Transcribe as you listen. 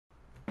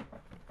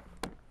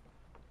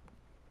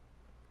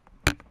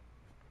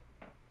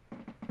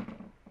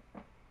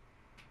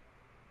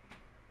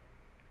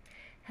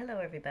Hello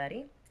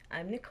everybody,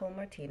 I'm Nicole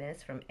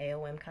Martinez from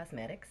A.O.M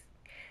Cosmetics,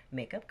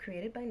 makeup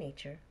created by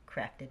nature,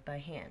 crafted by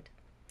hand.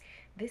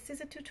 This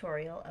is a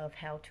tutorial of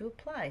how to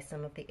apply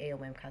some of the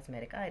A.O.M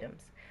cosmetic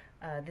items.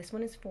 This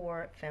one is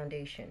for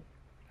foundation.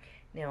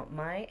 Now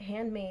my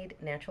handmade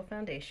natural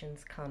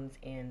foundations comes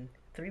in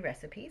 3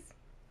 recipes.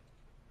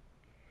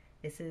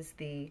 This is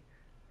the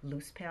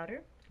loose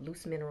powder,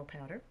 loose mineral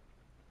powder,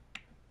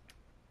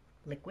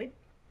 liquid,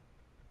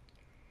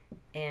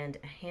 and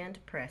a hand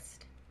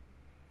pressed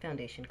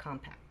foundation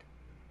compact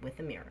with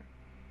a mirror.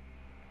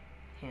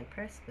 Hand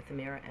pressed with a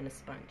mirror and a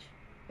sponge.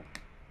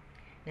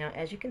 Now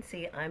as you can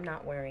see, I'm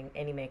not wearing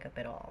any makeup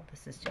at all.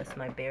 This is just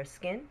my bare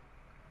skin.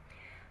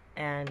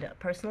 And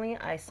personally,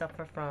 I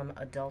suffer from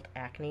adult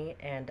acne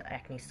and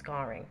acne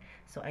scarring.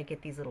 So I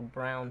get these little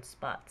brown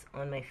spots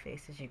on my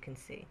face, as you can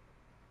see.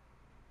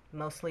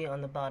 Mostly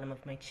on the bottom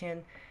of my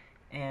chin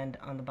and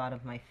on the bottom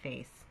of my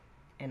face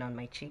and on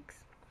my cheeks.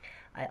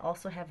 I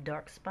also have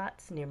dark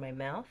spots near my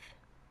mouth,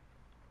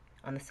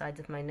 on the sides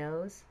of my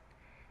nose,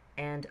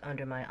 and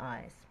under my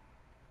eyes.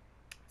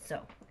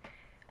 So,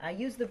 I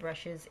use the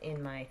brushes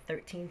in my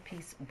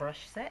 13-piece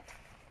brush set.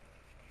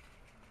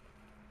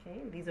 Okay,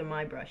 these are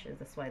my brushes,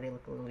 that's why they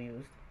look a little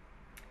used.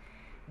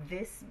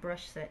 This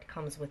brush set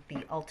comes with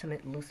the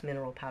Ultimate Loose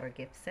Mineral Powder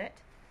gift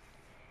set,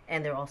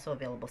 and they're also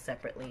available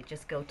separately.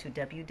 Just go to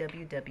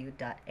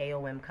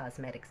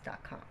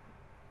www.aomcosmetics.com.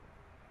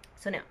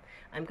 So now,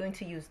 I'm going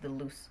to use the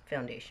loose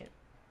foundation.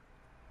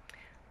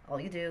 All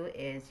you do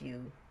is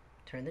you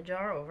turn the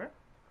jar over,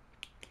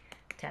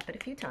 tap it a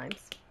few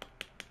times,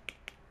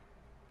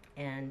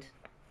 and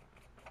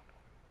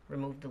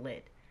remove the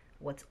lid.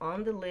 What's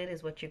on the lid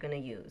is what you're going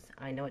to use.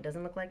 I know it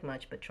doesn't look like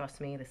much, but trust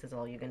me, this is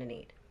all you're going to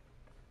need.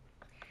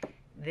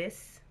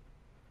 This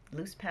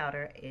loose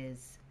powder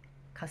is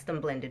custom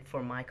blended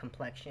for my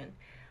complexion.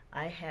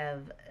 I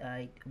have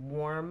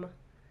warm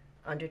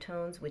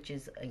undertones, which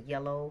is a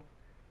yellow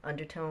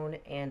undertone,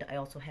 and I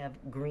also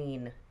have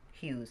green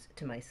hues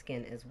to my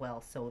skin as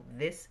well. So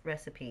this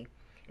recipe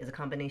is a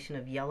combination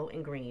of yellow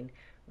and green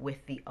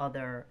with the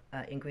other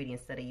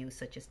ingredients that I use,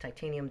 such as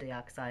titanium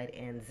dioxide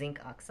and zinc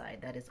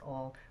oxide. That is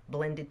all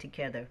blended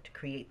together to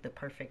create the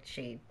perfect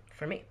shade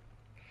for me.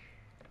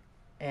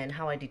 And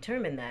how I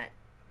determine that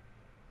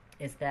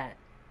is that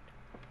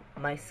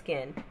my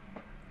skin,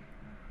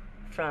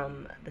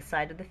 from the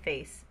side of the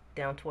face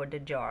down toward the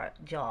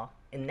jaw,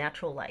 in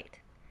natural light,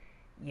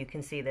 you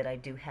can see that I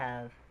do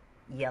have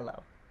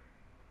yellow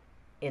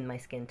in my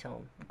skin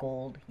tone,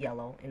 gold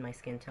yellow in my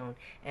skin tone.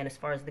 And as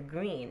far as the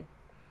green,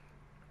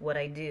 what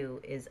I do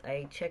is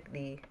I check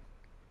the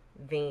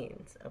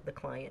veins of the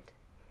client.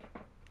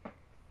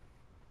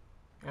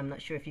 I'm not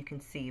sure if you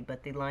can see,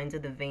 but the lines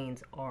of the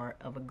veins are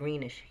of a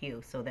greenish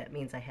hue, so that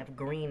means I have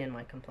green in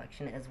my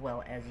complexion as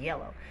well as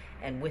yellow.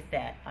 And with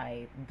that,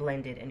 I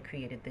blended and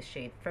created this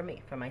shade for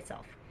me, for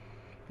myself.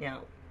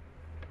 Now,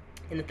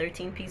 in the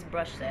 13-piece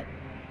brush set,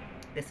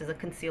 this is a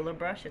concealer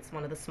brush. It's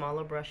one of the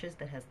smaller brushes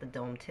that has the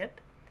dome tip.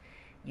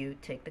 You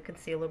take the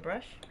concealer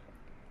brush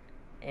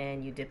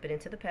and you dip it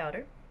into the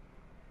powder,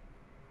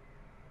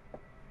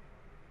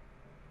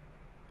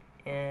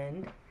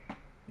 and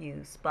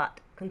you spot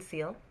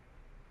conceal,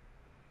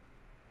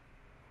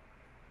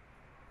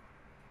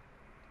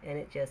 and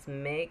it just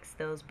makes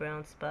those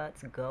brown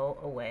spots go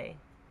away.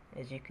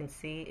 As you can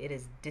see, it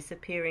is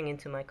disappearing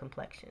into my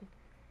complexion,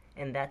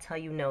 and that's how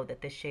you know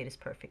that this shade is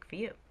perfect for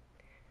you.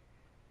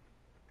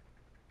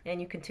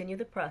 And you continue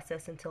the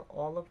process until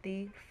all of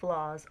the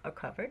flaws are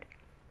covered.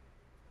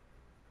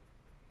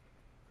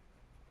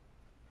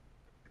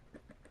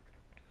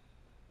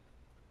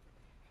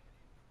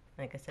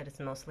 Like I said, it's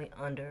mostly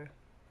under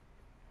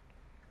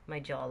my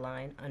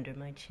jawline, under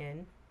my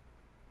chin.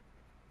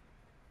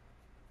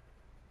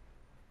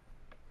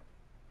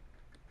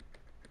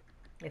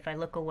 If I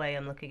look away,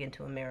 I'm looking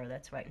into a mirror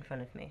that's right in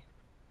front of me.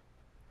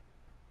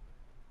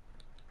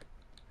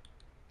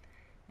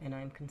 And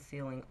I'm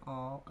concealing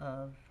all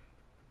of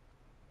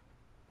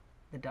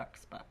the dark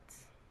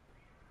spots.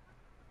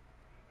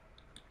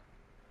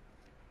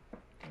 I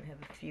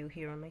have a few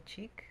here on my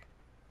cheek.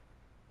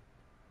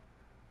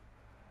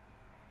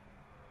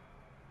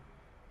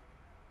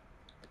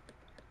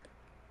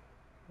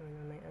 And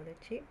on my other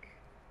cheek.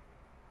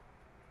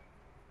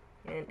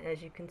 And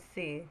as you can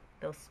see,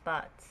 those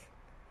spots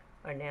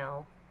are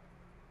now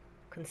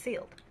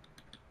concealed.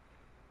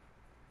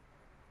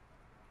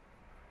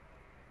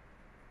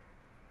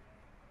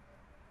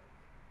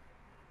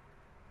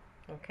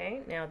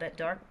 Okay, now that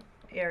dark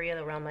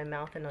area around my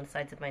mouth and on the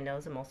sides of my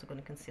nose, I'm also going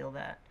to conceal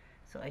that.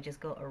 So I just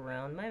go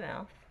around my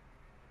mouth.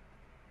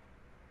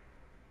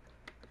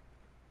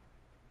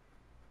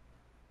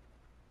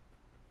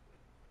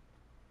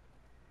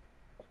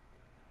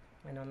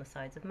 And on the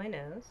sides of my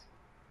nose.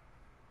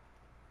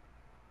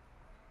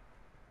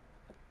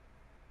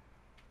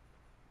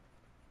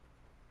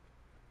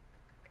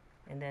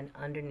 And then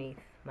underneath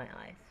my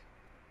eyes.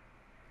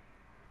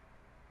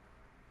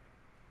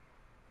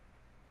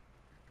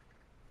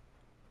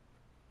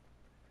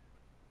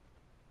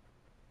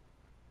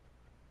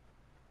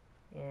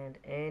 And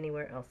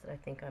anywhere else that I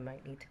think I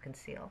might need to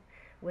conceal.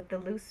 With the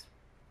loose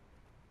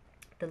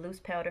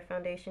powder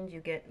foundations, you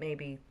get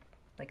maybe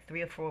like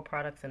 3 or 4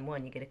 products in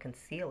one. You get a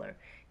concealer,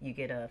 you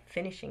get a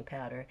finishing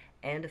powder,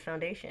 and a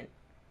foundation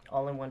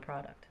all in one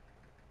product.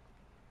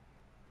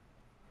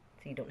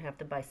 So you don't have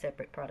to buy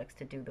separate products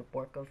to do the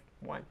work of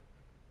one.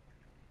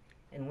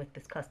 And with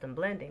this custom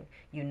blending,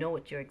 you know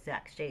it's your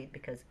exact shade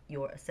because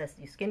your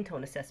skin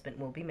tone assessment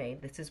will be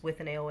made. This is with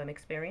an A.O.M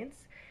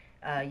experience.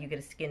 You get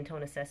a skin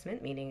tone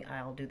assessment, meaning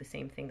I'll do the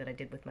same thing that I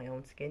did with my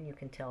own skin. You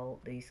can tell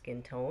the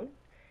skin tone,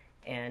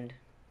 and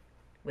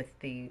with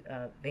the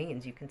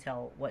veins, you can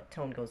tell what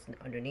tone goes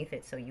underneath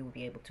it, so you will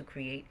be able to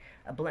create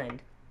a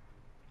blend.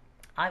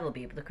 I will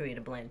be able to create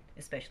a blend,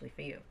 especially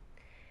for you.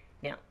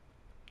 Now,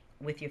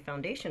 with your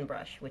foundation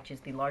brush, which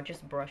is the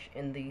largest brush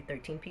in the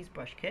 13-piece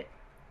brush kit,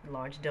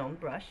 large domed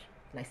brush,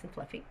 nice and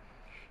fluffy,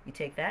 you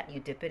take that, you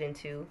dip it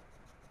into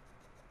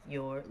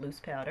your loose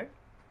powder.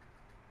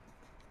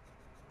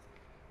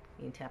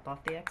 You can tap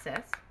off the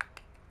excess.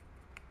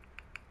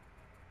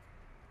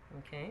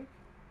 Okay.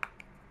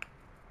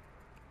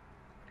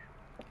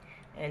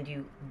 And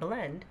you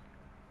blend.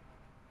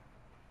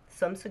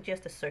 Some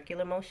suggest a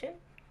circular motion,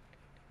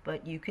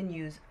 but you can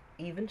use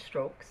even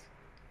strokes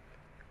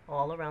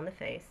all around the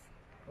face,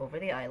 over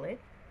the eyelid,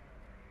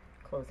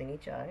 closing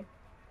each eye,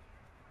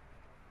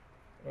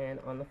 and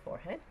on the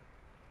forehead,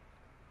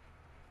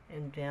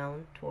 and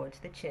down towards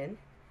the chin,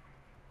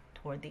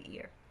 toward the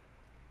ear.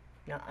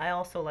 Now, I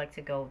also like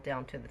to go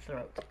down to the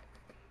throat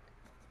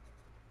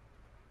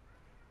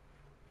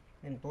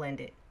and blend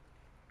it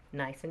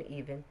nice and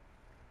even.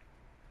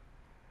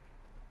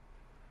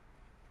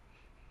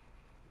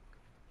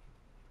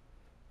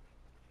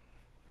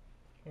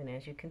 And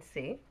as you can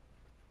see,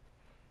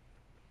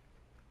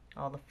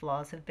 all the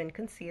flaws have been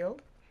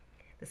concealed.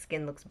 The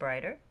skin looks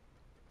brighter,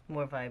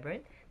 more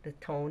vibrant. The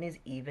tone is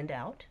evened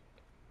out.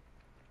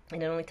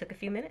 And it only took a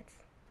few minutes.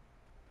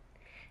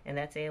 And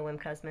that's A.O.M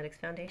Cosmetics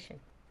Foundation.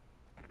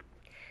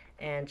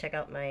 And check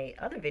out my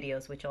other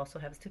videos, which also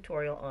have a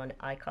tutorial on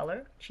eye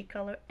color, cheek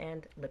color,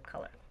 and lip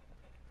color.